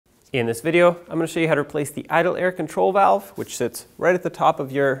In this video, I'm going to show you how to replace the idle air control valve, which sits right at the top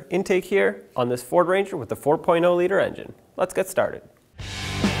of your intake here on this Ford Ranger with the 4.0 liter engine. Let's get started.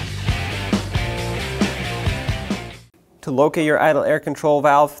 To locate your idle air control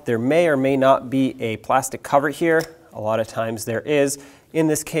valve, there may or may not be a plastic cover here. A lot of times there is. In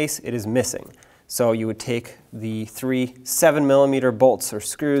this case, it is missing. So you would take the 3 7mm bolts or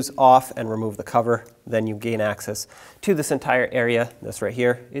screws off and remove the cover. Then you gain access to this entire area. This right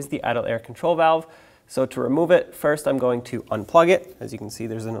here is the idle air control valve. So to remove it, first I'm going to unplug it. As you can see,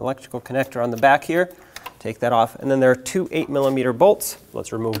 there's an electrical connector on the back here. Take that off. And then there are 2 8mm bolts.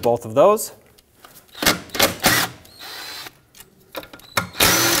 Let's remove both of those.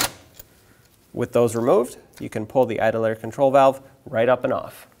 With those removed, you can pull the idle air control valve right up and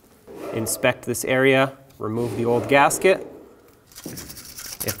off. Inspect this area, remove the old gasket.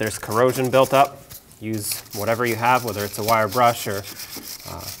 If there's corrosion built up, use whatever you have, whether it's a wire brush or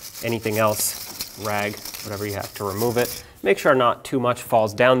anything else, rag, whatever you have to remove it. Make sure not too much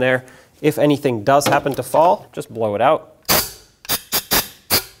falls down there. If anything does happen to fall, just blow it out.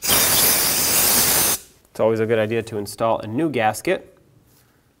 It's always a good idea to install a new gasket.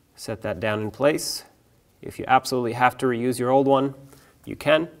 Set that down in place. If you absolutely have to reuse your old one, you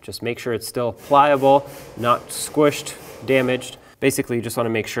can. Just make sure it's still pliable, not squished, damaged. Basically, you just want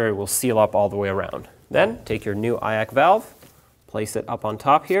to make sure it will seal up all the way around. Then, take your new IAC valve, place it up on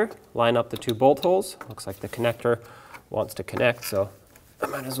top here, line up the 2 bolt holes. Looks like the connector wants to connect, so I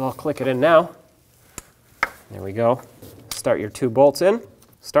might as well click it in now. There we go. Start your 2 bolts in.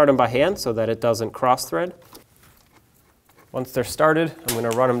 Start them by hand so that it doesn't cross-thread. Once they're started, I'm going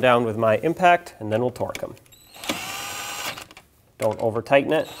to run them down with my impact, and then we'll torque them. Don't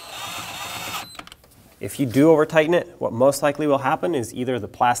over-tighten it. If you do over-tighten it, what most likely will happen is either the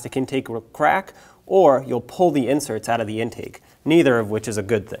plastic intake will crack, or you'll pull the inserts out of the intake, neither of which is a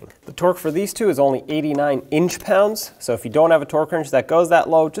good thing. The torque for these 2 is only 89 inch-pounds, so if you don't have a torque wrench that goes that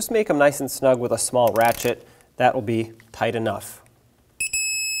low, just make them nice and snug with a small ratchet. That will be tight enough.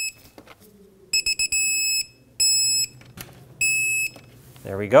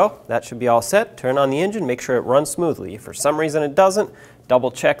 There we go. That should be all set. Turn on the engine, make sure it runs smoothly. If for some reason it doesn't,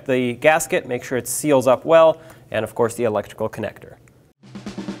 double check the gasket, make sure it seals up well, and of course the electrical connector.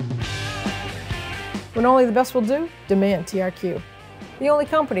 When only the best will do, demand TRQ. The only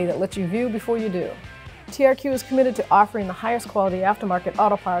company that lets you view before you do. TRQ is committed to offering the highest quality aftermarket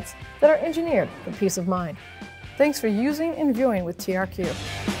auto parts that are engineered for peace of mind. Thanks for using and viewing with TRQ.